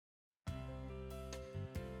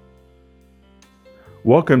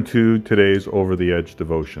Welcome to today's Over the Edge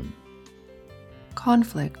devotion.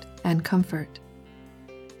 Conflict and Comfort.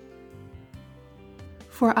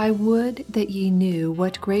 For I would that ye knew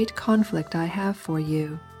what great conflict I have for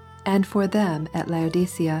you, and for them at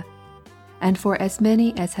Laodicea, and for as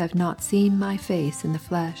many as have not seen my face in the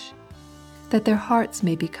flesh, that their hearts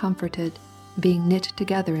may be comforted, being knit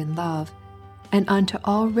together in love, and unto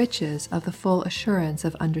all riches of the full assurance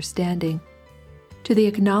of understanding, to the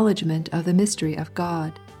acknowledgement of the mystery of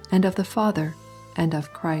God, and of the Father, and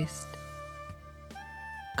of Christ.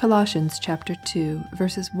 Colossians chapter 2,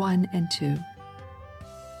 verses 1 and 2.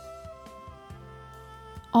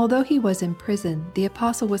 Although he was in prison, the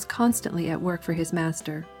apostle was constantly at work for his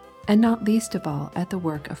master, and not least of all at the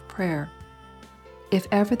work of prayer. If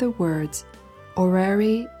ever the words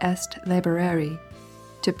orare est laborare,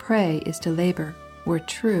 to pray is to labor, were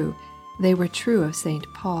true, they were true of St.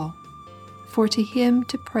 Paul. For to him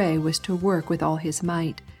to pray was to work with all his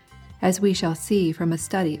might, as we shall see from a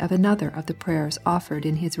study of another of the prayers offered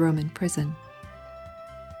in his Roman prison.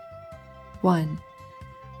 1.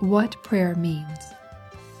 What prayer means.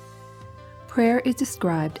 Prayer is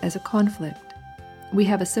described as a conflict. We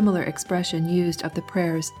have a similar expression used of the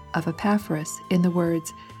prayers of Epaphras in the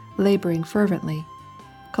words, laboring fervently,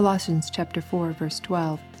 Colossians chapter 4, verse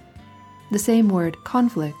 12. The same word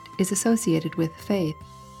conflict is associated with faith,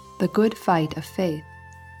 the good fight of faith,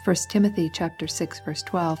 1 Timothy chapter 6, verse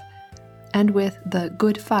 12, and with the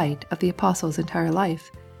good fight of the apostle's entire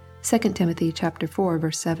life, 2 Timothy chapter 4,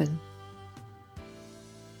 verse 7.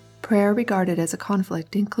 Prayer regarded as a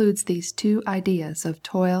conflict includes these two ideas of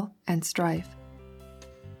toil and strife.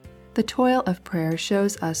 The toil of prayer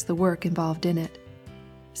shows us the work involved in it.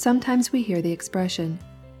 Sometimes we hear the expression,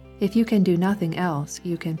 if you can do nothing else,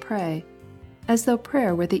 you can pray, as though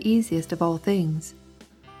prayer were the easiest of all things.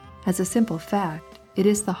 As a simple fact, it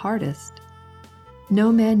is the hardest.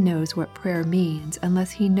 No man knows what prayer means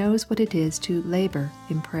unless he knows what it is to labor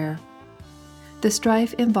in prayer. The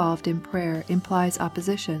strife involved in prayer implies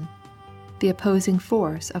opposition, the opposing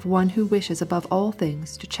force of one who wishes above all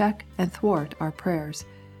things to check and thwart our prayers.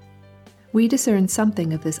 We discern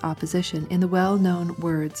something of this opposition in the well-known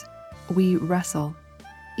words, we wrestle,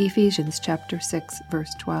 Ephesians chapter 6,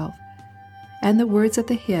 verse 12. And the words of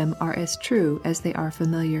the hymn are as true as they are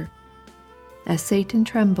familiar. As Satan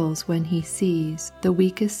trembles when he sees the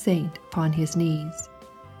weakest saint upon his knees.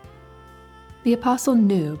 The apostle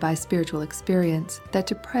knew by spiritual experience that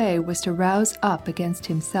to pray was to rouse up against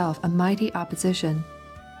himself a mighty opposition,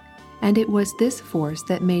 and it was this force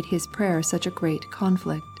that made his prayer such a great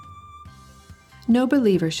conflict. No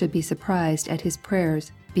believer should be surprised at his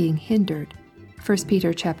prayers being hindered, 1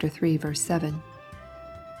 Peter chapter 3, verse 7.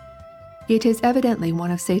 It is evidently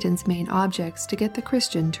one of Satan's main objects to get the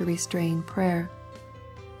Christian to restrain prayer.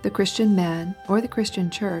 The Christian man or the Christian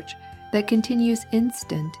church that continues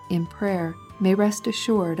instant in prayer may rest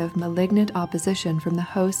assured of malignant opposition from the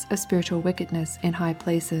hosts of spiritual wickedness in high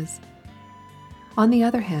places. On the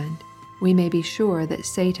other hand, we may be sure that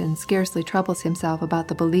Satan scarcely troubles himself about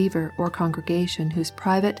the believer or congregation whose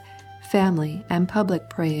private, family, and public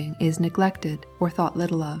praying is neglected or thought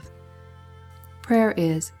little of. Prayer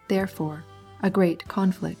is, therefore, a great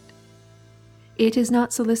conflict. It is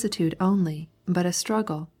not solicitude only, but a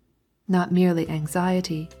struggle, not merely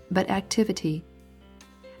anxiety, but activity.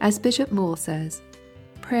 As Bishop Moule says,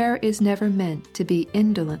 prayer is never meant to be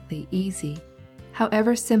indolently easy,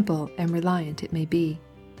 however simple and reliant it may be.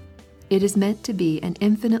 It is meant to be an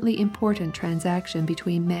infinitely important transaction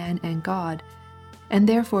between man and God, and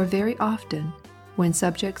therefore very often, when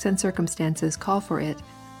subjects and circumstances call for it,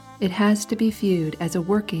 it has to be viewed as a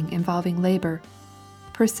working involving labor,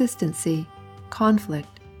 persistency,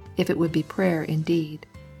 conflict, if it would be prayer indeed.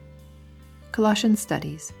 Colossians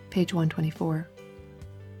Studies, page 124.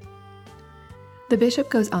 The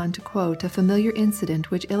bishop goes on to quote a familiar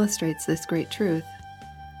incident which illustrates this great truth.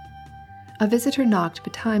 A visitor knocked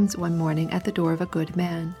betimes one morning at the door of a good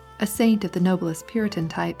man, a saint of the noblest Puritan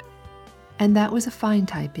type, and that was a fine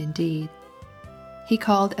type indeed. He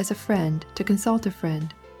called as a friend to consult a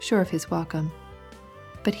friend, sure of his welcome.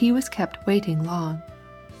 But he was kept waiting long.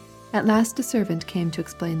 At last a servant came to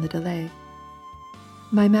explain the delay.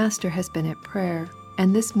 My master has been at prayer,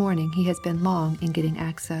 and this morning he has been long in getting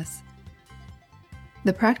access.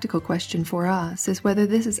 The practical question for us is whether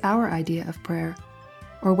this is our idea of prayer,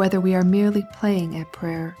 or whether we are merely playing at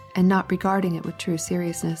prayer and not regarding it with true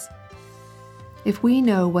seriousness. If we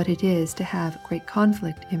know what it is to have great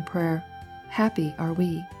conflict in prayer, happy are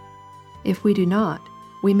we. If we do not,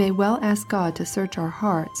 we may well ask God to search our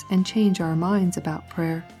hearts and change our minds about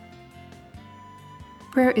prayer.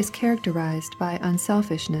 Prayer is characterized by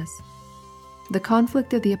unselfishness. The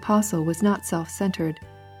conflict of the apostle was not self-centered,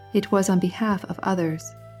 it was on behalf of others.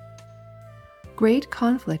 Great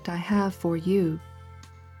conflict I have for you,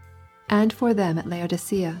 and for them at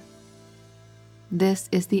Laodicea. This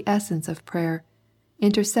is the essence of prayer,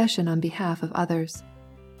 intercession on behalf of others.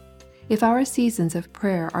 If our seasons of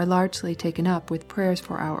prayer are largely taken up with prayers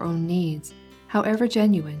for our own needs, however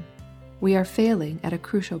genuine, we are failing at a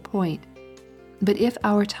crucial point. But if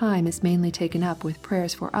our time is mainly taken up with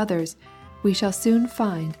prayers for others, we shall soon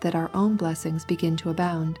find that our own blessings begin to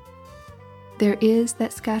abound. There is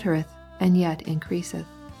that scattereth, and yet increaseth.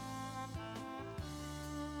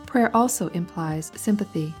 Prayer also implies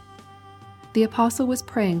sympathy. The apostle was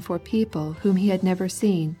praying for people whom he had never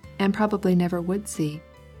seen and probably never would see.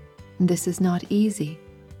 This is not easy.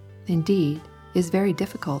 Indeed, is very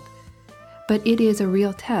difficult, but it is a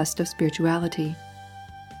real test of spirituality.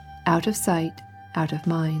 Out of sight, out of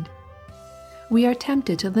mind. We are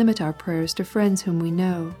tempted to limit our prayers to friends whom we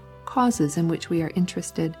know, causes in which we are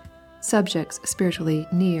interested, subjects spiritually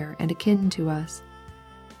near and akin to us.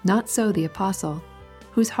 Not so the apostle,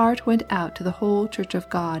 whose heart went out to the whole church of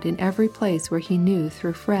God in every place where he knew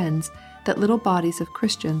through friends that little bodies of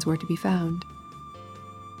Christians were to be found.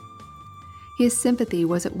 His sympathy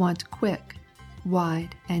was at once quick,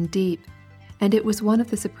 wide, and deep, and it was one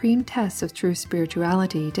of the supreme tests of true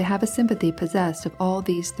spirituality to have a sympathy possessed of all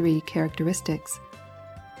these three characteristics.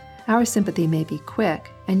 Our sympathy may be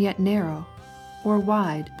quick and yet narrow, or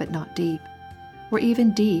wide but not deep, or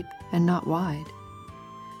even deep and not wide.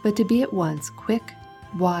 But to be at once quick,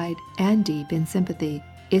 wide, and deep in sympathy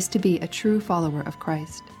is to be a true follower of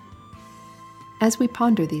Christ. As we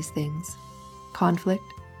ponder these things, conflict,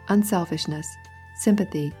 unselfishness,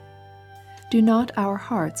 sympathy, do not our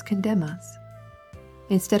hearts condemn us?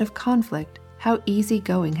 Instead of conflict, how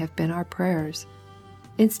easygoing have been our prayers.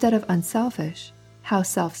 Instead of unselfish, how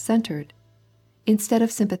self-centered. Instead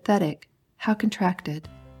of sympathetic, how contracted.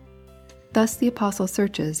 Thus the apostle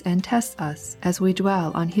searches and tests us as we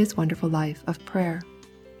dwell on his wonderful life of prayer.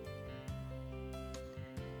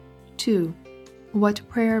 2. What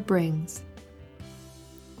prayer brings.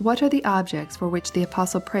 What are the objects for which the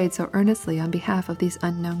apostle prayed so earnestly on behalf of these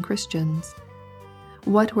unknown Christians?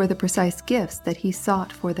 What were the precise gifts that he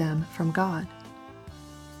sought for them from God?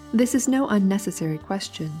 This is no unnecessary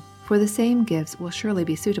question, for the same gifts will surely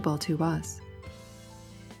be suitable to us.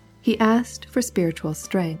 He asked for spiritual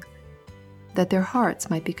strength, that their hearts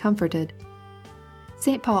might be comforted.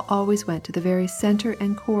 St. Paul always went to the very center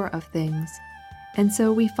and core of things, and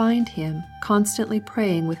so we find him constantly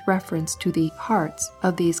praying with reference to the hearts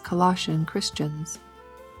of these Colossian Christians.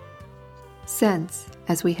 Since,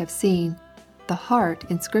 as we have seen, the heart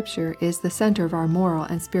in Scripture is the center of our moral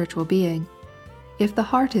and spiritual being, if the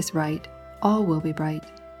heart is right, all will be right,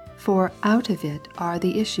 for out of it are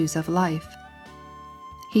the issues of life.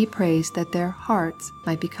 He prays that their hearts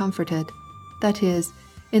might be comforted, that is,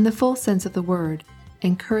 in the full sense of the word,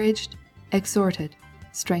 encouraged, exhorted,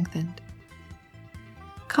 strengthened.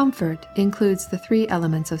 Comfort includes the three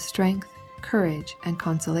elements of strength, courage, and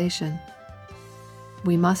consolation.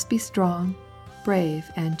 We must be strong, brave,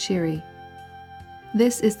 and cheery.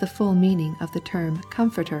 This is the full meaning of the term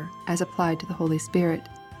comforter as applied to the Holy Spirit.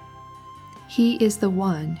 He is the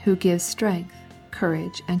one who gives strength,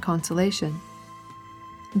 courage, and consolation.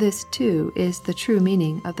 This, too, is the true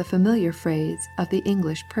meaning of the familiar phrase of the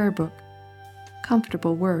English prayer book,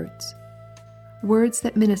 comfortable words, words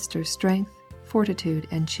that minister strength, fortitude,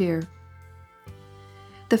 and cheer.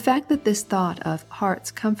 The fact that this thought of hearts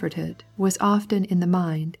comforted was often in the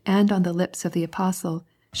mind and on the lips of the apostle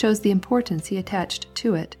shows the importance he attached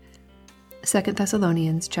to it. 2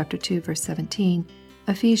 Thessalonians chapter 2, verse 17,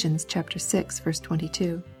 Ephesians chapter 6, verse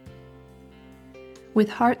 22. With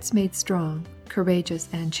hearts made strong, courageous,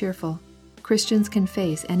 and cheerful, Christians can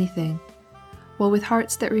face anything, while with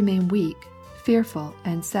hearts that remain weak, fearful,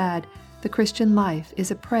 and sad, the Christian life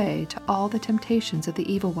is a prey to all the temptations of the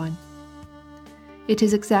evil one. It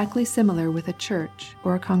is exactly similar with a church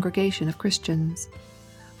or a congregation of Christians,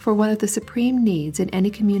 for one of the supreme needs in any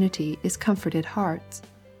community is comforted hearts,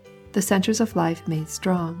 the centers of life made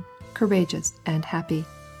strong, courageous, and happy.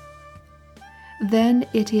 Then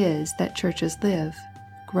it is that churches live,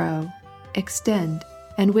 grow, extend,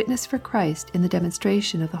 and witness for Christ in the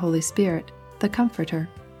demonstration of the Holy Spirit, the Comforter.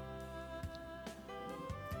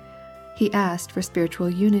 He asked for spiritual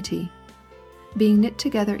unity, being knit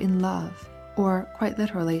together in love, or, quite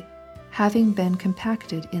literally, having been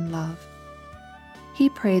compacted in love. He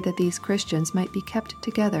prayed that these Christians might be kept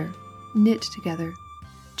together, knit together,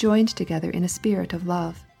 joined together in a spirit of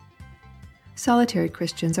love. Solitary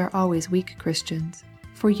Christians are always weak Christians,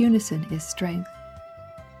 for unison is strength.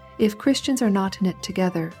 If Christians are not knit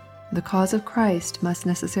together, the cause of Christ must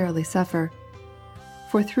necessarily suffer.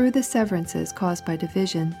 For through the severances caused by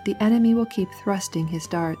division, the enemy will keep thrusting his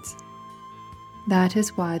darts. That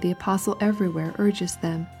is why the Apostle everywhere urges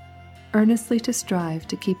them earnestly to strive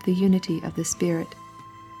to keep the unity of the Spirit.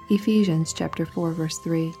 Ephesians chapter 4, verse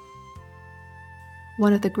 3.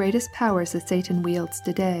 One of the greatest powers that Satan wields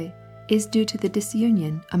today is due to the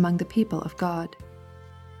disunion among the people of God.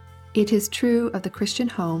 It is true of the Christian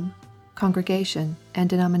home, congregation, and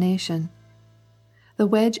denomination. The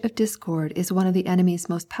wedge of discord is one of the enemy's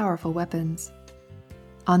most powerful weapons.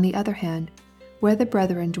 On the other hand, where the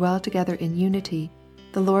brethren dwell together in unity,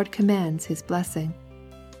 the Lord commands His blessing.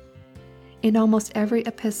 In almost every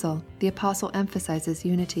epistle, the Apostle emphasizes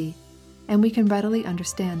unity, and we can readily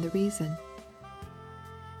understand the reason.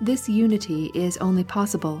 This unity is only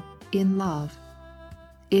possible in love.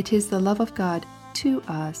 It is the love of God to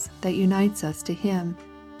us that unites us to Him,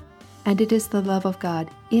 and it is the love of God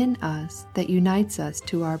in us that unites us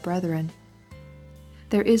to our brethren.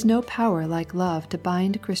 There is no power like love to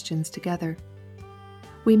bind Christians together.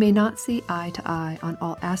 We may not see eye to eye on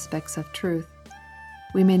all aspects of truth.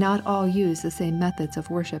 We may not all use the same methods of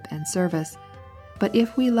worship and service, but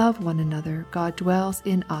if we love one another, God dwells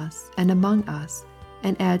in us and among us,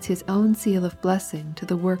 and adds His own seal of blessing to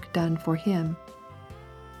the work done for Him.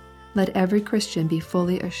 Let every Christian be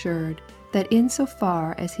fully assured that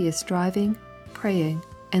insofar as he is striving, praying,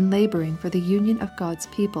 and laboring for the union of God's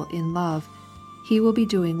people in love, he will be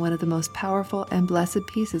doing one of the most powerful and blessed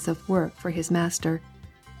pieces of work for his Master,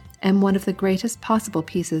 and one of the greatest possible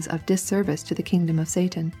pieces of disservice to the kingdom of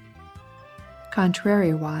Satan.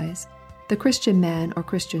 Contrariwise, the Christian man or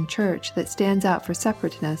Christian church that stands out for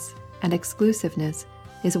separateness and exclusiveness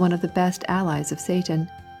is one of the best allies of Satan,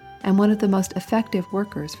 and one of the most effective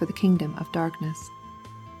workers for the kingdom of darkness.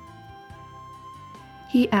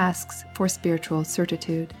 He asks for spiritual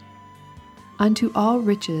certitude, unto all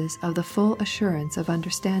riches of the full assurance of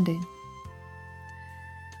understanding.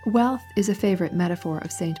 Wealth is a favorite metaphor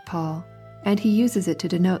of St. Paul, and he uses it to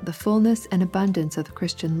denote the fullness and abundance of the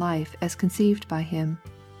Christian life as conceived by him.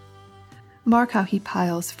 Mark how he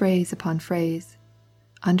piles phrase upon phrase: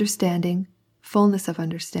 understanding, fullness of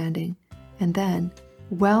understanding, and then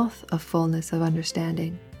wealth of fullness of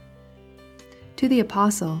understanding. To the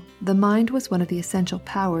Apostle, the mind was one of the essential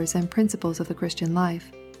powers and principles of the Christian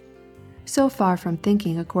life. So far from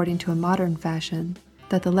thinking according to a modern fashion,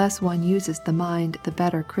 that the less one uses the mind, the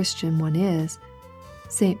better Christian one is,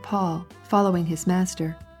 St. Paul, following his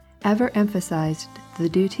Master, ever emphasized the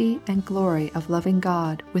duty and glory of loving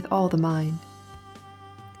God with all the mind.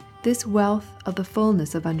 This wealth of the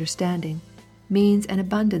fullness of understanding means an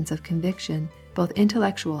abundance of conviction, both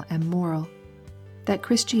intellectual and moral, that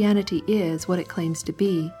Christianity is what it claims to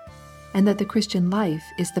be, and that the Christian life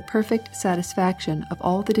is the perfect satisfaction of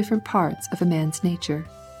all the different parts of a man's nature.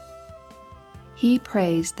 He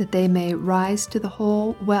prays that they may rise to the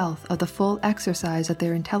whole wealth of the full exercise of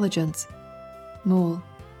their intelligence. Moule.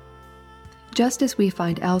 Just as we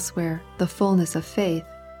find elsewhere the fullness of faith,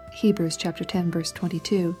 Hebrews chapter 10 verse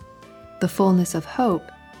 22, the fullness of hope,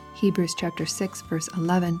 Hebrews chapter 6 verse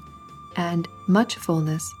 11, and much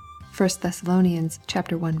fullness, 1 Thessalonians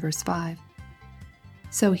chapter 1 verse 5.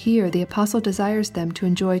 So here the Apostle desires them to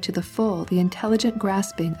enjoy to the full the intelligent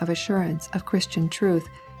grasping of assurance of Christian truth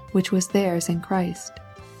which was theirs in Christ.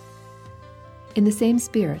 In the same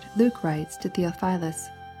spirit, Luke writes to Theophilus,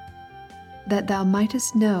 that thou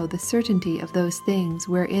mightest know the certainty of those things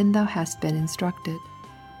wherein thou hast been instructed.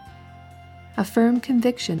 A firm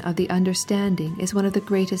conviction of the understanding is one of the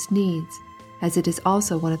greatest needs, as it is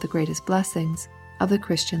also one of the greatest blessings, of the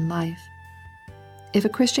Christian life. If a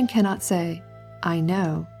Christian cannot say, I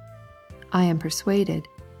know, I am persuaded,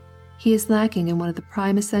 he is lacking in one of the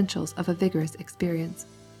prime essentials of a vigorous experience.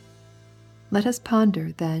 Let us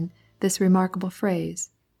ponder, then, this remarkable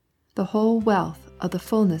phrase, the whole wealth of the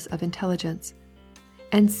fullness of intelligence,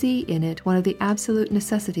 and see in it one of the absolute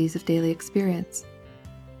necessities of daily experience.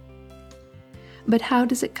 But how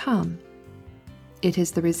does it come? It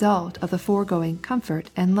is the result of the foregoing comfort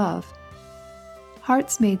and love.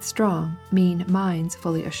 Hearts made strong mean minds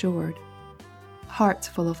fully assured. Hearts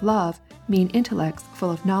full of love mean intellects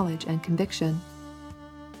full of knowledge and conviction.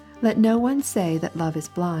 Let no one say that love is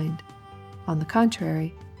blind. On the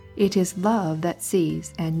contrary, it is love that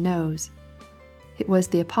sees and knows. It was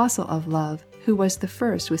the apostle of love who was the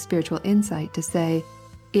first with spiritual insight to say,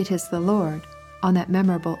 "It is the Lord," on that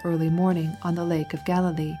memorable early morning on the Lake of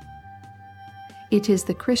Galilee. It is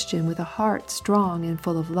the Christian with a heart strong and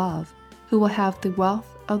full of love who will have the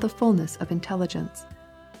wealth of the fullness of intelligence.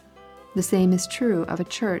 The same is true of a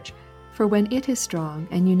church For when it is strong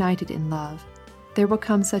and united in love, there will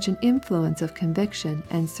come such an influence of conviction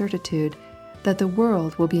and certitude that the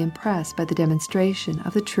world will be impressed by the demonstration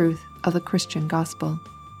of the truth of the Christian gospel.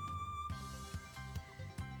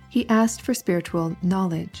 He asked for spiritual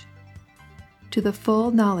knowledge, to the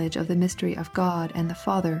full knowledge of the mystery of God and the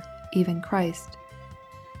Father, even Christ.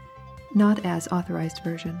 Not as Authorized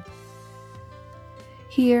Version.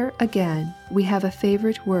 Here, again, we have a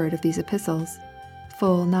favorite word of these epistles,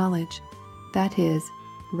 full knowledge, that is,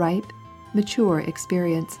 ripe, mature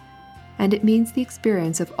experience, and it means the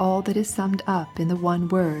experience of all that is summed up in the one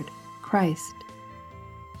word, Christ.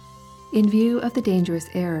 In view of the dangerous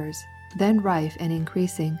errors, then rife and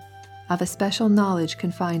increasing, of a special knowledge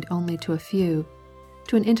confined only to a few,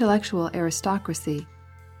 to an intellectual aristocracy,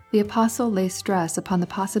 the Apostle lays stress upon the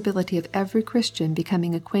possibility of every Christian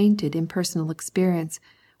becoming acquainted in personal experience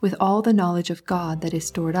with all the knowledge of God that is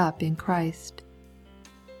stored up in Christ.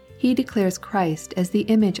 He declares Christ as the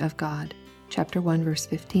image of God, chapter 1, verse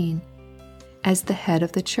 15, as the head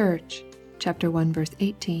of the church, chapter 1, verse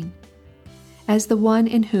 18, as the one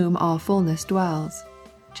in whom all fullness dwells,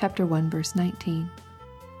 chapter 1, verse 19,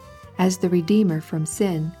 as the Redeemer from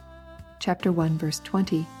sin, chapter 1, verse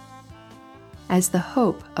 20, as the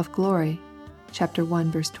hope of glory, chapter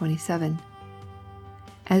 1, verse 27,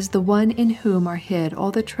 as the one in whom are hid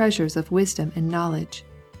all the treasures of wisdom and knowledge,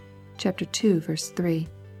 chapter 2, verse 3.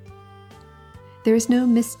 There is no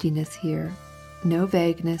mistiness here, no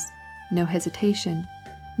vagueness, no hesitation,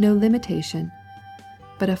 no limitation,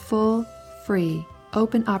 but a full, free,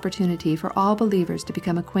 open opportunity for all believers to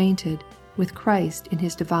become acquainted with Christ in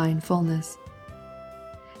His divine fullness.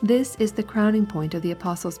 This is the crowning point of the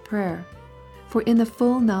Apostles' prayer, for in the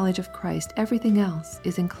full knowledge of Christ everything else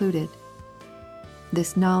is included.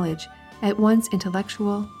 This knowledge, at once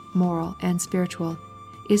intellectual, moral, and spiritual,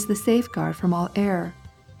 is the safeguard from all error,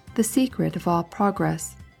 the secret of all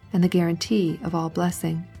progress, and the guarantee of all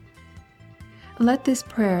blessing. Let this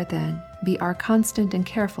prayer, then, be our constant and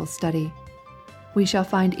careful study. We shall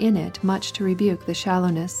find in it much to rebuke the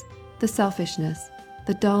shallowness, the selfishness,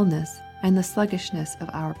 the dullness, and the sluggishness of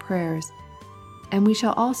our prayers, and we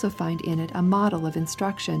shall also find in it a model of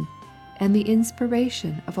instruction and the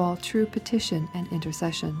inspiration of all true petition and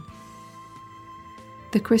intercession.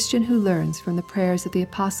 The Christian who learns from the prayers of the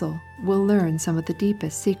Apostle will learn some of the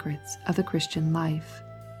deepest secrets of the Christian life.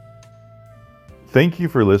 Thank you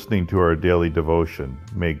for listening to our daily devotion.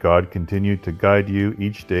 May God continue to guide you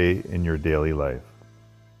each day in your daily life.